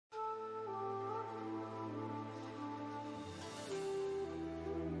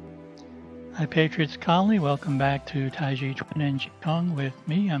Hi, Patriots Colony. Welcome back to Taiji Chuan and Qigong with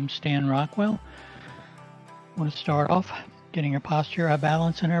me. I'm Stan Rockwell. I want to start off getting our posture, our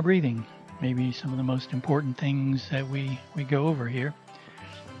balance, and our breathing. Maybe some of the most important things that we go over here.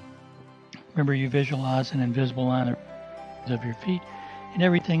 Remember, you visualize an invisible line of your feet, and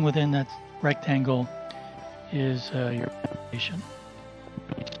everything within that rectangle is your foundation.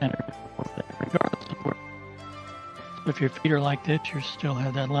 Regardless of where. If your feet are like this, you still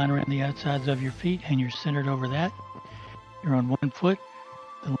have that line around the outsides of your feet, and you're centered over that. You're on one foot.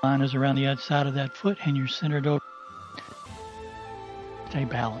 The line is around the outside of that foot, and you're centered over. Stay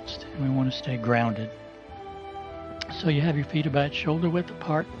balanced, and we want to stay grounded. So you have your feet about shoulder width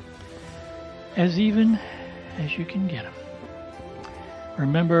apart, as even as you can get them.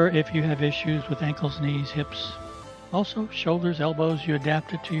 Remember, if you have issues with ankles, knees, hips, also shoulders, elbows, you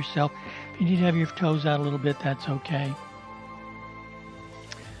adapt it to yourself. If you need to have your toes out a little bit, that's okay.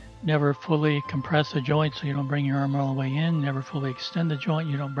 Never fully compress a joint so you don't bring your arm all the way in. Never fully extend the joint,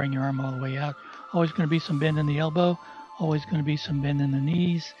 you don't bring your arm all the way out. Always going to be some bend in the elbow. Always going to be some bend in the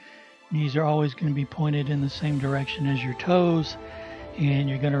knees. Knees are always going to be pointed in the same direction as your toes. And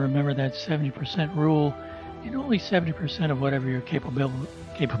you're going to remember that 70% rule. And only 70% of whatever your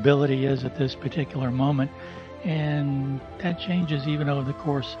capability is at this particular moment. And that changes even over the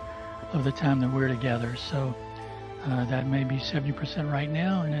course of the time that we're together. So that may be 70% right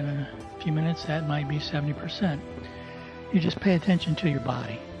now, and in a few minutes that might be 70%. You just pay attention to your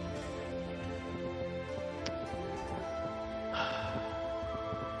body.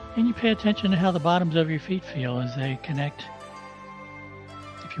 And you pay attention to how the bottoms of your feet feel as they connect.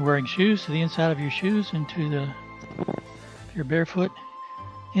 If you're wearing shoes, to the inside of your shoes and to the floor. If you're barefoot,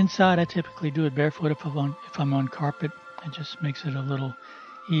 inside I typically do it barefoot if I'm on carpet. It just makes it a little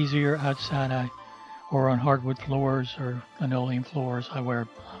easier. Outside or on hardwood floors or linoleum floors, I wear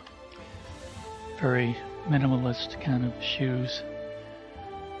very minimalist kind of shoes.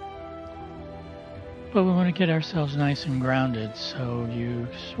 But we want to get ourselves nice and grounded, so you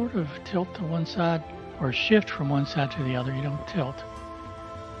sort of tilt to one side or shift from one side to the other. You don't tilt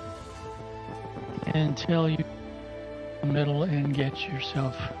until you in the middle and get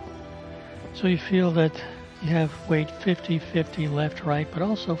yourself so you feel that you have weight 50-50 left, right, but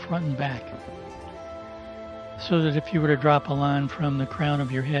also front and back. So that if you were to drop a line from the crown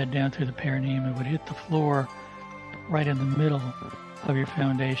of your head down through the perineum, it would hit the floor right in the middle of your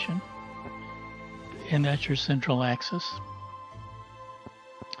foundation. And that's your central axis.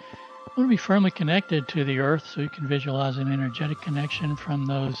 You want to be firmly connected to the earth so you can visualize an energetic connection from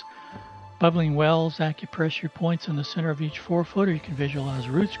those bubbling wells, acupressure points in the center of each forefoot, or you can visualize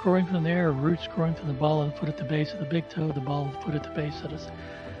roots growing from there, or roots growing from the ball of the foot at the base of the big toe, the ball of the foot at the base of the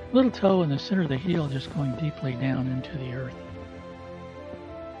little toe, and the center of the heel just going deeply down into the earth.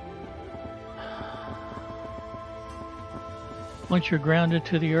 Once you're grounded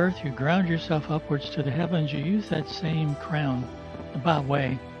to the earth, you ground yourself upwards to the heavens. You use that same crown, the Ba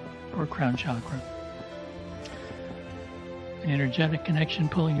Wei, or crown chakra. An energetic connection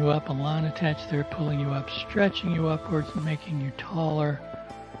pulling you up, a line attached there pulling you up, stretching you upwards and making you taller.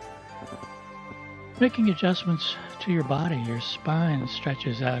 Making adjustments to your body. Your spine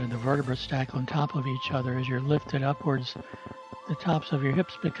stretches out and the vertebrae stack on top of each other as you're lifted upwards. The tops of your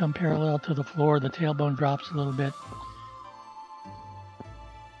hips become parallel to the floor. The tailbone drops a little bit.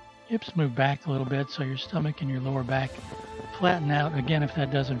 Hips move back a little bit so your stomach and your lower back flatten out. Again, if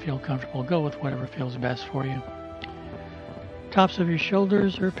that doesn't feel comfortable, go with whatever feels best for you. Tops of your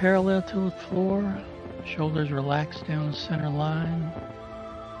shoulders are parallel to the floor. Shoulders relax down the center line.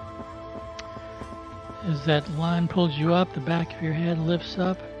 As that line pulls you up, the back of your head lifts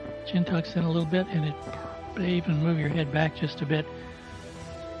up, chin tucks in a little bit, and it may even move your head back just a bit.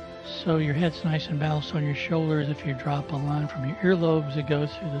 So your head's nice and balanced on your shoulders. If you drop a line from your earlobes, it goes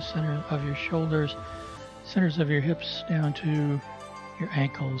through the center of your shoulders, centers of your hips down to your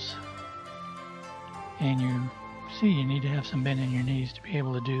ankles. And you see you need to have some bend in your knees to be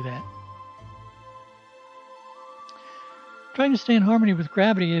able to do that. Trying to stay in harmony with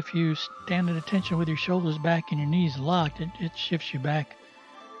gravity, if you stand at attention with your shoulders back and your knees locked, it shifts you back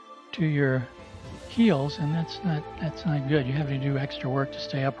to your heels, and that's not good. You have to do extra work to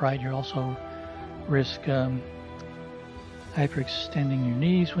stay upright. You also risk hyperextending your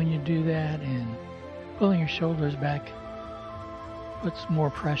knees when you do that, and pulling your shoulders back puts more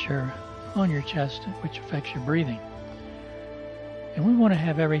pressure on your chest, which affects your breathing. And we want to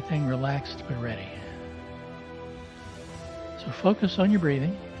have everything relaxed but ready. So focus on your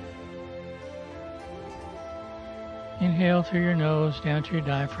breathing. Inhale through your nose down to your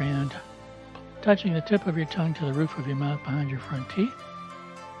diaphragm, touching the tip of your tongue to the roof of your mouth behind your front teeth.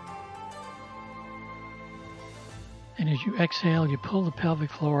 And as you exhale, you pull the pelvic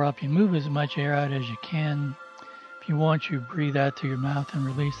floor up. You move as much air out as you can. If you want, you breathe out through your mouth and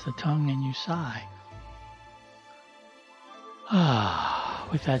release the tongue, and you sigh.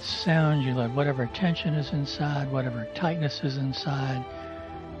 With that sound, you let whatever tension is inside, whatever tightness is inside,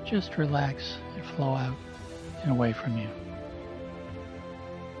 just relax and flow out and away from you.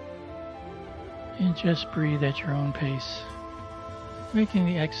 And just breathe at your own pace, making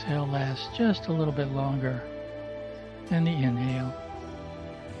the exhale last just a little bit longer than the inhale.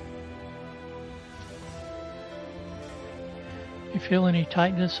 You feel any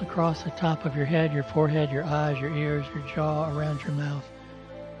tightness across the top of your head, your forehead, your eyes, your ears, your jaw, around your mouth?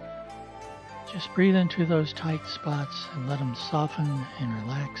 Just breathe into those tight spots and let them soften and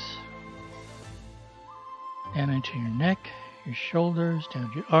relax. Down into your neck, your shoulders,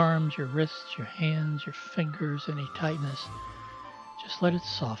 down your arms, your wrists, your hands, your fingers, any tightness. Just let it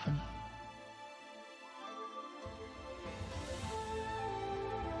soften.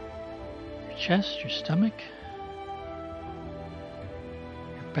 Your chest, your stomach,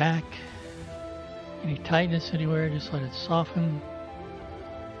 your back, any tightness anywhere, just let it soften.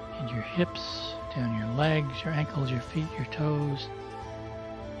 And your hips, down your legs, your ankles, your feet, your toes.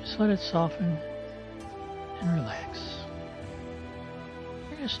 Just let it soften and relax.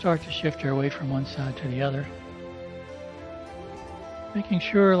 We're going to start to shift your weight from one side to the other. Making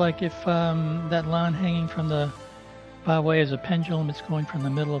sure, like if that line hanging from the by way as a pendulum, it's going from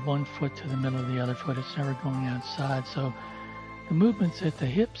the middle of one foot to the middle of the other foot. It's never going outside. So the movements at the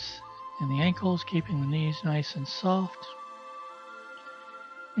hips and the ankles, keeping the knees nice and soft.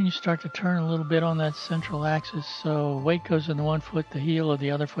 And you start to turn a little bit on that central axis, so weight goes into one foot, the heel of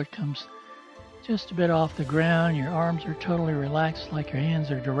the other foot comes just a bit off the ground. Your arms are totally relaxed, like your hands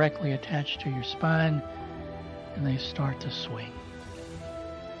are directly attached to your spine, and they start to swing.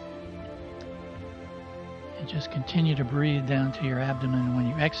 And just continue to breathe down to your abdomen. And when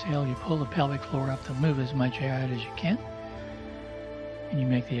you exhale, you pull the pelvic floor up to move as much air out as you can. And you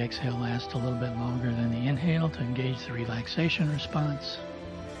make the exhale last a little bit longer than the inhale to engage the relaxation response.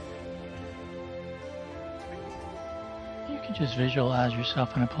 You can just visualize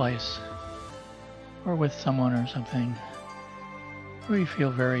yourself in a place or with someone or something where you feel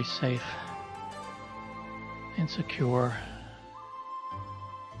very safe and secure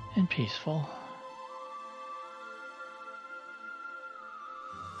and peaceful.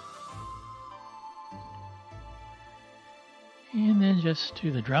 And then just do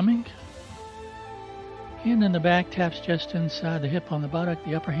the drumming. Hand in the back taps just inside the hip on the buttock.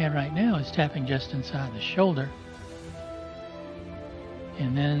 The upper hand right now is tapping just inside the shoulder.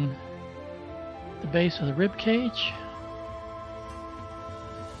 And then the base of the rib cage,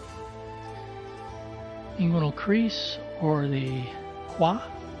 inguinal crease or the qua,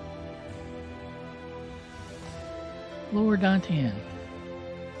 lower dantian,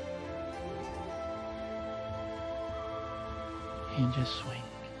 and just swing.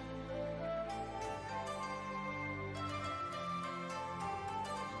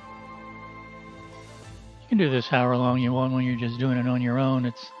 You can do this however long you want when you're just doing it on your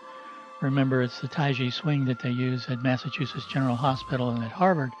own. Remember, it's the Tai Chi swing that they use at Massachusetts General Hospital and at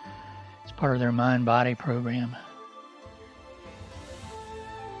Harvard. It's part of their mind-body program.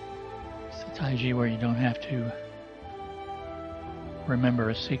 It's the Tai Chi where you don't have to remember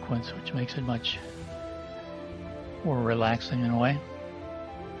a sequence, which makes it much more relaxing in a way.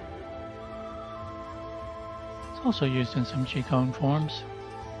 It's also used in some Qigong forms.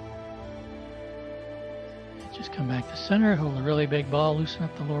 Just come back to center, hold a really big ball, loosen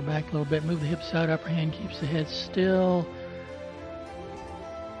up the lower back a little bit, move the hips out, upper hand keeps the head still.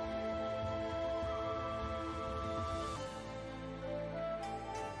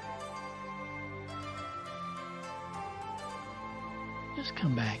 Just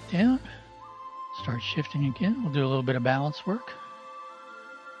come back down, start shifting again. We'll do a little bit of balance work.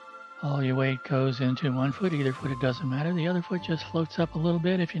 All your weight goes into one foot, either foot, it doesn't matter. The other foot just floats up a little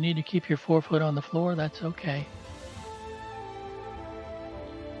bit. If you need to keep your forefoot on the floor, that's okay.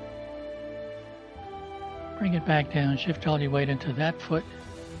 Bring it back down, shift all your weight into that foot,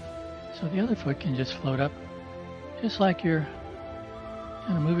 so the other foot can just float up, just like you're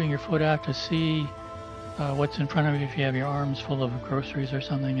kind of moving your foot out to see what's in front of you if you have your arms full of groceries or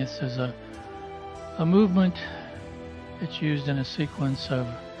something. This is a movement that's used in a sequence of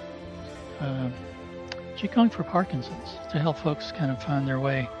Qigong for Parkinson's to help folks kind of find their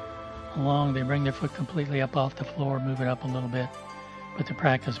way along. They bring their foot completely up off the floor, move it up a little bit, but to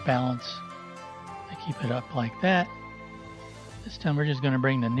practice balance, they keep it up like that. This time we're just going to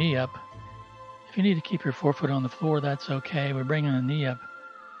bring the knee up. If you need to keep your forefoot on the floor, that's okay. We're bringing the knee up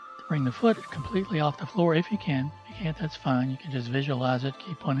bring the foot completely off the floor if you can. If you can't, that's fine. You can just visualize it.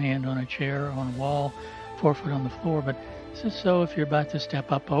 Keep one hand on a chair or on a wall, 4 foot on the floor. But this is so if you're about to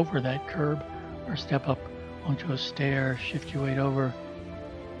step up over that curb or step up onto a stair, shift your weight over.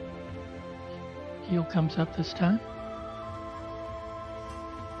 Heel comes up this time.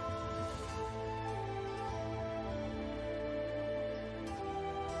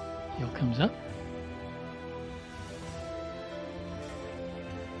 Heel comes up.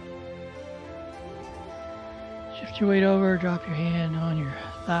 Shift your weight over, drop your hand on your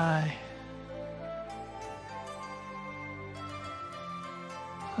thigh.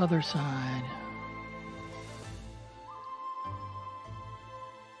 Other side.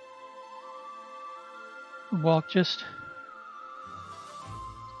 Walk just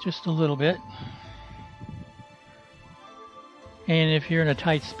a little bit. And if you're in a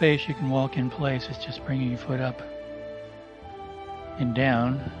tight space, you can walk in place. It's just bringing your foot up and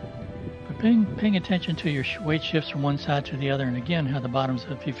down. But paying attention to your weight shifts from one side to the other, and again, how the bottoms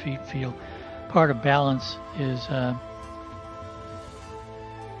of your feet feel. Part of balance is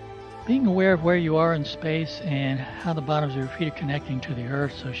being aware of where you are in space and how the bottoms of your feet are connecting to the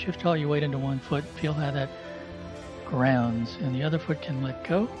earth. So shift all your weight into one foot. Feel how that grounds, and the other foot can let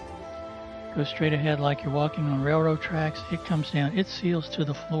go. Go straight ahead like you're walking on railroad tracks. It comes down. It seals to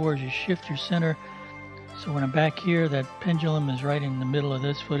the floor as you shift your center. So when I'm back here, that pendulum is right in the middle of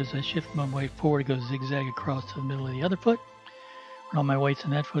this foot. As I shift my weight forward, it goes zigzag across to the middle of the other foot. When all my weight's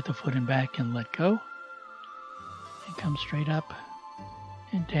in that foot, the foot and back can let go. And come straight up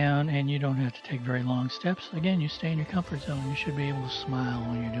and down, and you don't have to take very long steps. Again, you stay in your comfort zone. You should be able to smile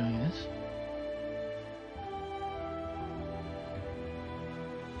when you're doing this.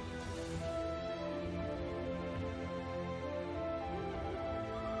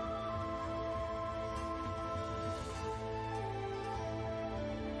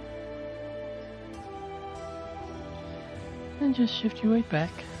 And just shift your weight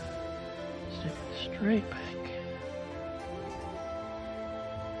back. Step straight back.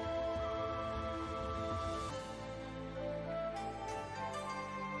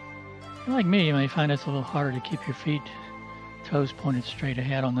 If you're like me, you may find it's a little harder to keep your feet, toes pointed straight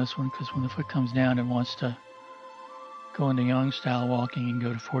ahead on this one, because when the foot comes down, it wants to go into Young style walking and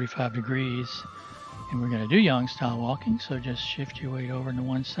go to 45 degrees. And we're going to do Young style walking, so just shift your weight over to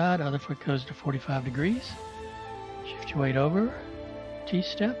one side. Other foot goes to 45 degrees. Shift your weight over,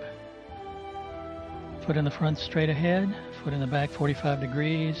 T-step, foot in the front straight ahead, foot in the back 45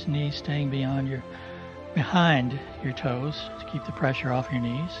 degrees, knees staying behind your toes to keep the pressure off your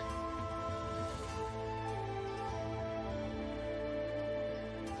knees.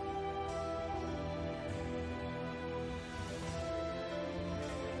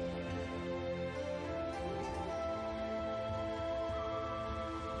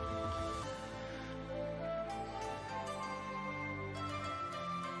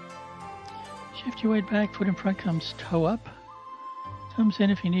 Shift your weight back, foot in front comes toe up. Thumbs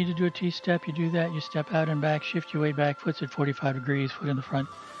in if you need to do a T-step, you do that. You step out and back, shift your weight back, foot's at 45 degrees, foot in the front.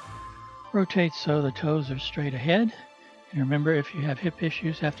 Rotate so the toes are straight ahead. And remember, if you have hip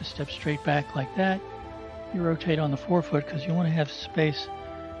issues, have to step straight back like that. You rotate on the forefoot because you want to have space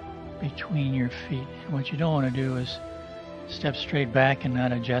between your feet. And what you don't want to do is step straight back and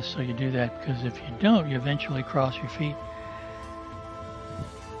not adjust, so you do that, because if you don't, you eventually cross your feet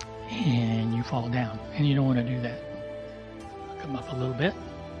and you fall down, and you don't want to do that. Come up a little bit.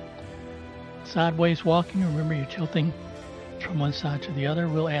 Sideways walking, remember you're tilting from one side to the other.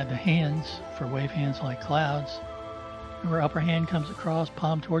 We'll add the hands for wave hands like clouds. Remember, upper hand comes across,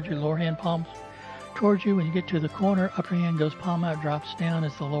 palm towards you, lower hand palm towards you. When you get to the corner, upper hand goes palm out, drops down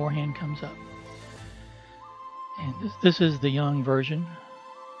as the lower hand comes up. And this is the Young version.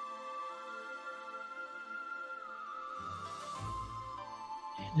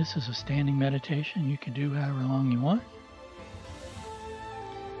 This is a standing meditation. You can do however long you want.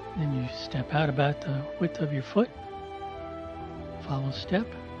 Then you step out about the width of your foot. Follow step.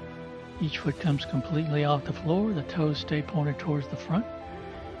 Each foot comes completely off the floor. The toes stay pointed towards the front.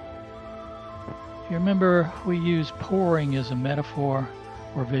 If you remember, we use pouring as a metaphor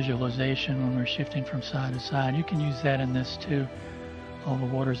or visualization when we're shifting from side to side. You can use that in this too. All the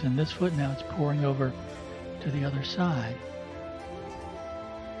water's in this foot. Now it's pouring over to the other side.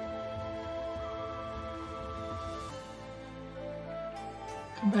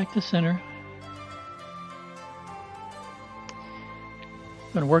 Come back to center.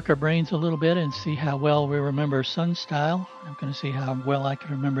 I'm going to work our brains a little bit and see how well we remember sun style. I'm going to see how well I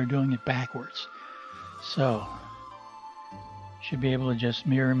can remember doing it backwards. So, should be able to just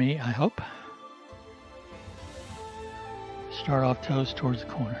mirror me, I hope. Start off toes towards the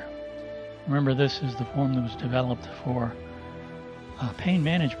corner. Remember, this is the form that was developed for pain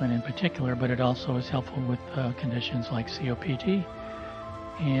management in particular, but it also is helpful with conditions like COPD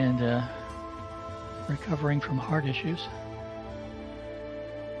and recovering from heart issues.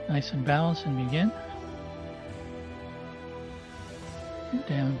 Nice and balanced and begin. And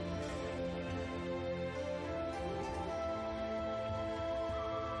down.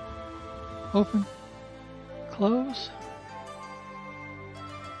 Open, close,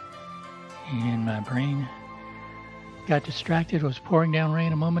 and my brain got distracted. It was pouring down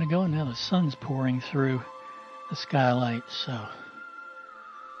rain a moment ago, and now the sun's pouring through the skylight, so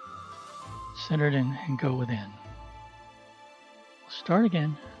centered and go within. We'll start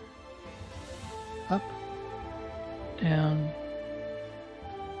again. Up, down,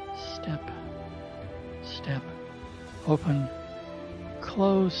 step, step, open,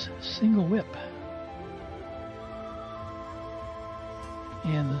 close, single whip.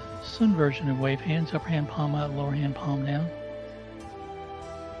 And the sun version of wave hands, upper hand palm out, lower hand palm down.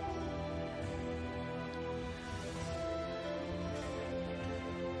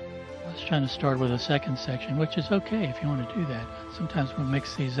 I was trying to start with a second section, which is okay if you want to do that. Sometimes we'll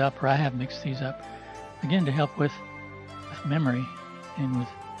mix these up, or I have mixed these up, again, to help with memory and with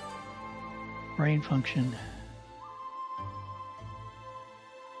brain function.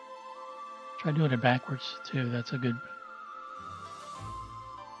 Try doing it backwards too. That's a good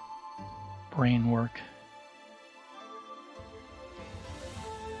brain work.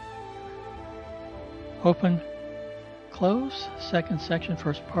 Open, close, second section,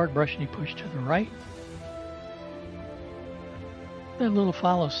 first part, brush and push to the right. That little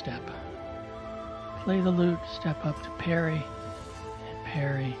follow step. Play the lute, step up to parry,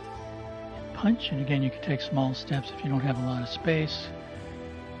 and punch. And again, you can take small steps if you don't have a lot of space.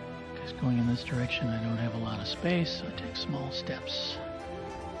 Because going in this direction, I don't have a lot of space, so I take small steps.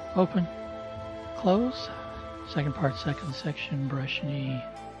 Open, close, second part, second section, brush knee.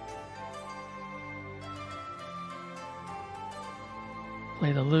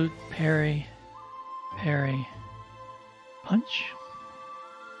 Play the lute, parry, punch.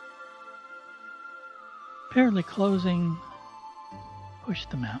 Apparently closing, push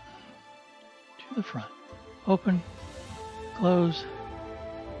the mountain to the front. Open, close,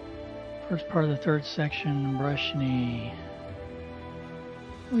 first part of the third section, brush knee.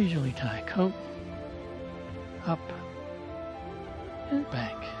 Leisurely tie coat, up and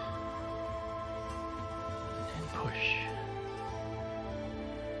back, and push.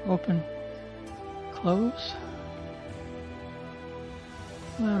 Open, close,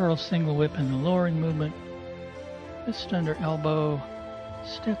 lateral single whip in the lowering movement, fist under elbow,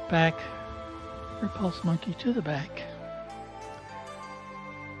 step back, repulse monkey to the back,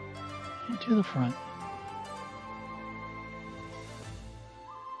 and to the front.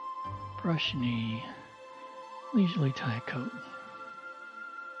 Brush knee, leisurely tie coat.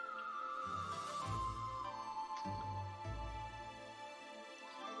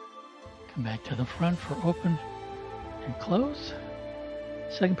 Come back to the front for open and close.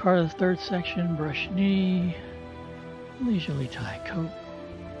 Second part of the third section, brush knee, leisurely tie coat,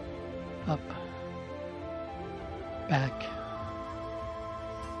 up, back,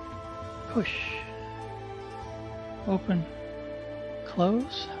 push, open,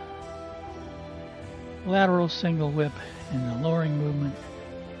 close, lateral single whip in the lowering movement,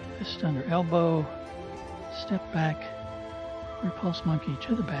 fist under elbow, step back, repulse monkey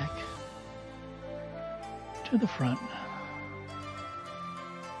to the back, to the front,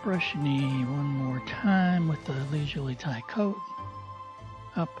 brush knee one more time with the leisurely tie coat,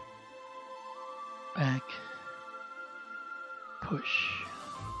 up, back, push,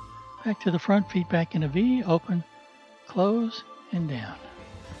 back to the front, feet back in a V, open, close, and down.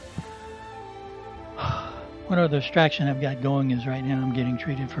 One other distraction I've got going is right now I'm getting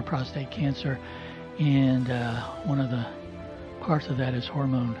treated for prostate cancer, and one of the parts of that is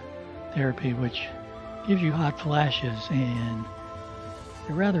hormone therapy, which gives you hot flashes, and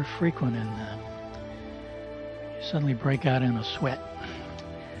they're rather frequent, and you suddenly break out in a sweat.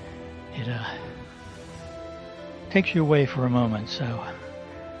 It takes you away for a moment, so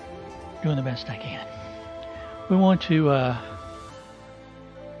doing the best I can. We want to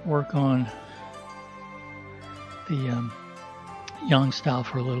work on the yang style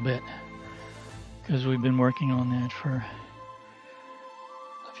for a little bit, because we've been working on that for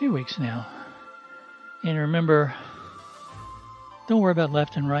a few weeks now. And remember, don't worry about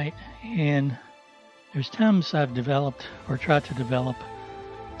left and right. And there's times I've developed or tried to develop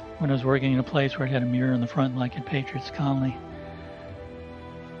when I was working in a place where it had a mirror in the front, like at Patriots Colony,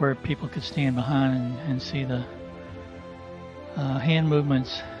 where people could stand behind and see the hand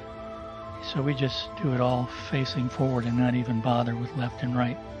movements So we just do it all facing forward and not even bother with left and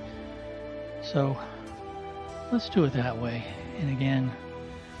right. So let's do it that way. And again,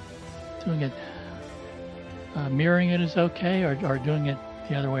 doing it, mirroring it is okay, or doing it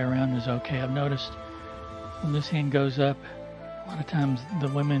the other way around is okay. I've noticed when this hand goes up, a lot of times the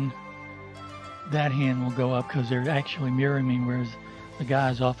women, that hand will go up because they're actually mirroring me, whereas the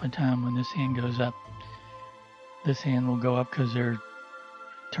guys oftentimes when this hand goes up, this hand will go up because they're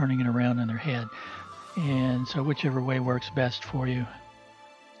turning it around in their head. And so whichever way works best for you,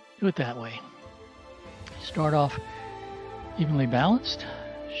 do it that way. Start off evenly balanced,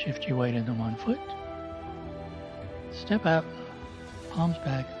 shift your weight into one foot, step out, palms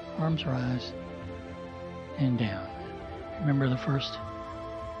back, arms rise, and down. Remember, the first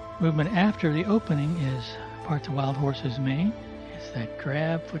movement after the opening is part the wild horse's mane. It's that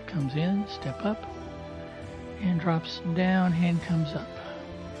grab, foot comes in, step up, hand drops down, hand comes up.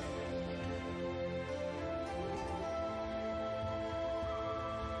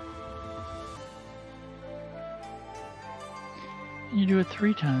 And you do it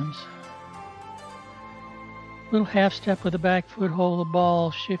 3 times. Little half step with the back foot, hold the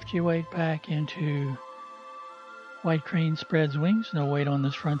ball, shift your weight back into white crane spreads wings, no weight on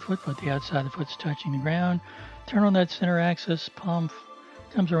this front foot, but the outside of the foot's touching the ground. Turn on that center axis, palm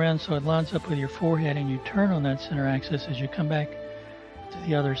comes around so it lines up with your forehead, and you turn on that center axis as you come back to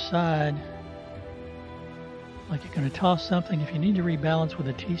the other side, like you're going to toss something. If you need to rebalance with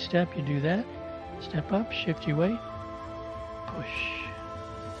a T-step, you do that. Step up, shift your weight, push.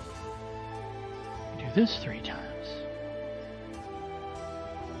 You do this 3 times.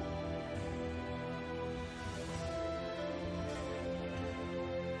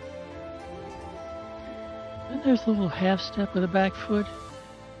 Then there's a little half step with the back foot.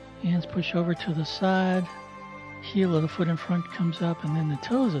 Hands push over to the side. Heel of the foot in front comes up, and then the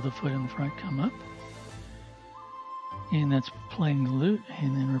toes of the foot in front come up. And that's playing the lute,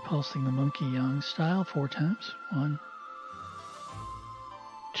 and then repulsing the monkey yang style 4 times. 1,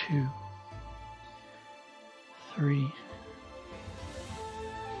 2, 3,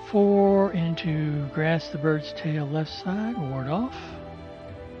 4. Into grasp the bird's tail left side, ward off.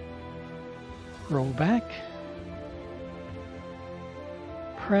 Roll back.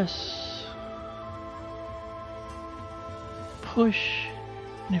 Press, push,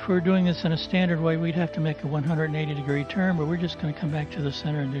 and if we were doing this in a standard way, we'd have to make a 180-degree turn, but we're just going to come back to the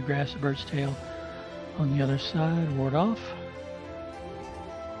center and do grasp the bird's tail on the other side, ward off,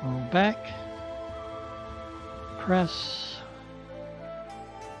 roll back, press,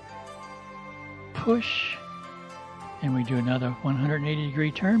 push, and we do another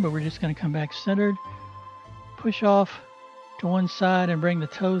 180-degree turn, but we're just going to come back centered, push off to one side and bring the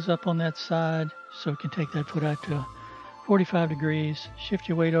toes up on that side so we can take that foot out to 45 degrees. Shift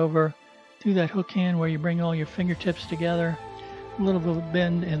your weight over, do that hook hand where you bring all your fingertips together, a little bit of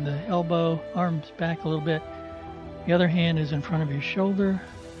bend in the elbow, arms back a little bit. The other hand is in front of your shoulder.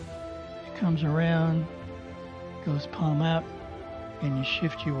 It comes around, goes palm out, and you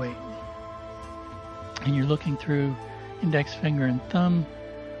shift your weight. And you're looking through index finger and thumb,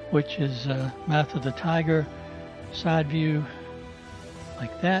 which is mouth of the tiger, side view,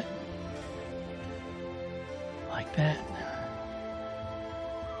 like that,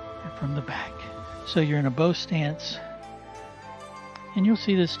 and from the back. So you're in a bow stance, and you'll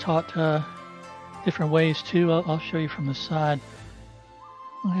see this taught different ways too. I'll show you from the side.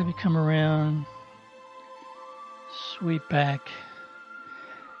 I'll have you come around, sweep back,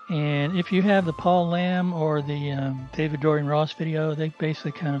 and if you have the Paul Lamb or the David Dorian Ross video, they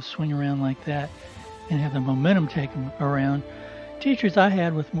basically kind of swing around like that and have the momentum take them around. Teachers I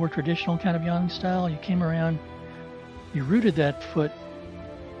had with more traditional kind of yang style, you came around, you rooted that foot,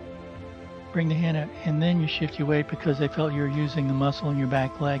 bring the hand out, and then you shift your weight because they felt you were using the muscle in your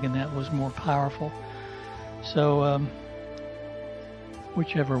back leg, and that was more powerful. So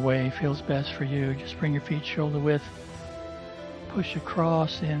whichever way feels best for you, just bring your feet shoulder width, push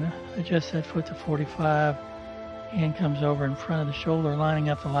across and adjust that foot to 45. Hand comes over in front of the shoulder, lining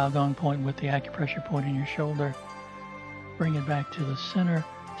up the Laogong point with the acupressure point in your shoulder. Bring it back to the center,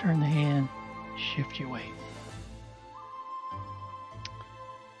 turn the hand, shift your weight.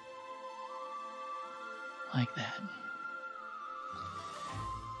 Like that.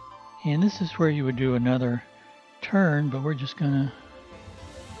 And this is where you would do another turn, but we're just going to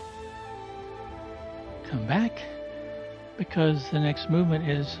come back because the next movement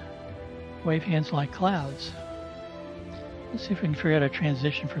is wave hands like clouds. Let's see if we can figure out a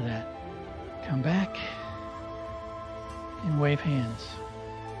transition for that. Come back and wave hands.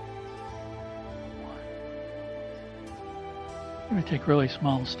 We're going to take really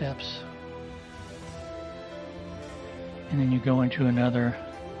small steps. And then you go into another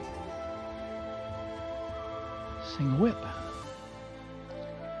single whip.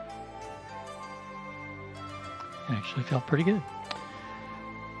 It actually felt pretty good.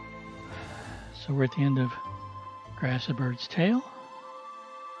 So we're at the end of Grasshopper Bird's tail.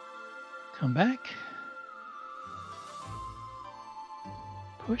 Come back.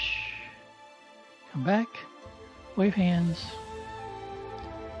 Push. Come back. Wave hands.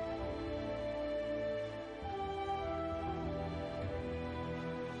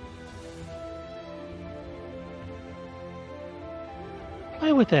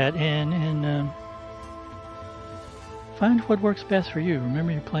 Play with that and find what works best for you.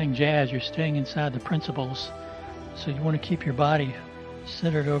 Remember, you're playing jazz. You're staying inside the principles. So you want to keep your body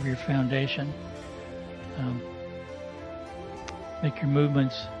centered over your foundation. Make your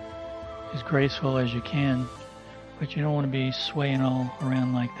movements as graceful as you can, but you don't want to be swaying all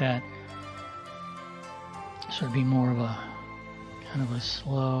around like that. So it'd be more of a kind of a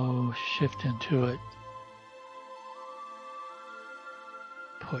slow shift into it.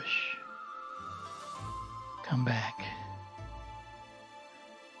 Push. Come back.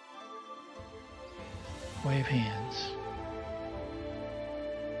 Wave hands.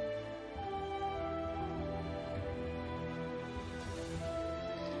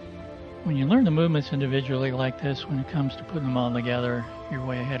 When you learn the movements individually like this, when it comes to putting them all together, you're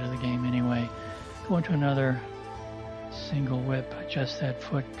way ahead of the game anyway. Go into another single whip, adjust that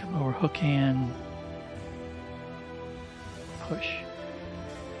foot, come over, hook hand, push.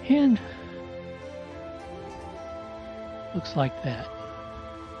 And looks like that.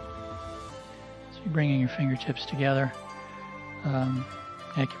 So you're bringing your fingertips together,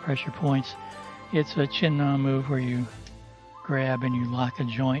 acupressure points. It's a chin na move where you grab and you lock a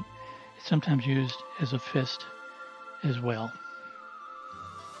joint. It's sometimes used as a fist as well.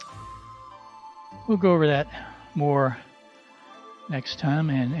 We'll go over that more next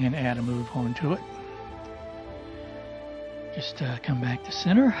time and add a move onto it. Just come back to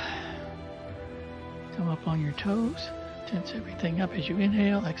center. Come up on your toes. Tense everything up as you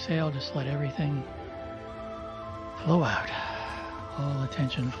inhale. Exhale, just let everything flow out. All the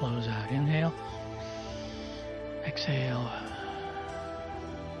tension flows out. Inhale. Exhale.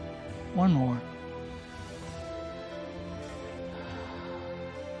 One more.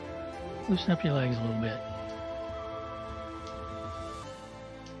 Loosen up your legs a little bit.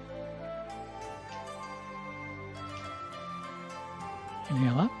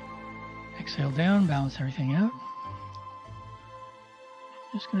 Inhale up. Exhale down. Balance everything out.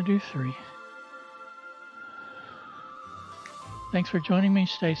 Just going to do 3. Thanks for joining me.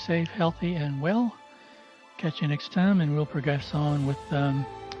 Stay safe, healthy, and well. Catch you next time, and we'll progress on with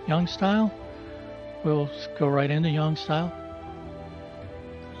Young style. We'll go right into Young style.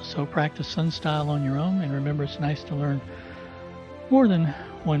 So practice Sun style on your own, and remember, it's nice to learn more than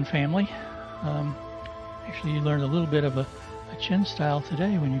one family. Actually, you learned a little bit of a Chin style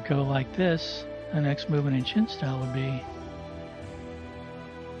today. When you go like this, the next movement in Chin style would be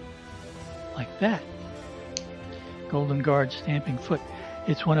like that. Golden Guard stamping foot.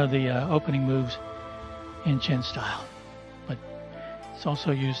 It's one of the opening moves in Chin style, but it's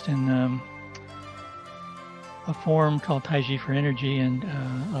also used in a form called Tai Chi for energy and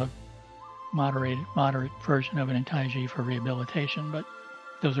a moderate version of it in Tai Chi for rehabilitation. But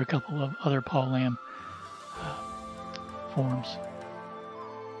those are a couple of other Paul Lam forms.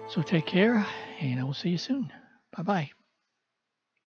 So take care, and I will see you soon. Bye-bye.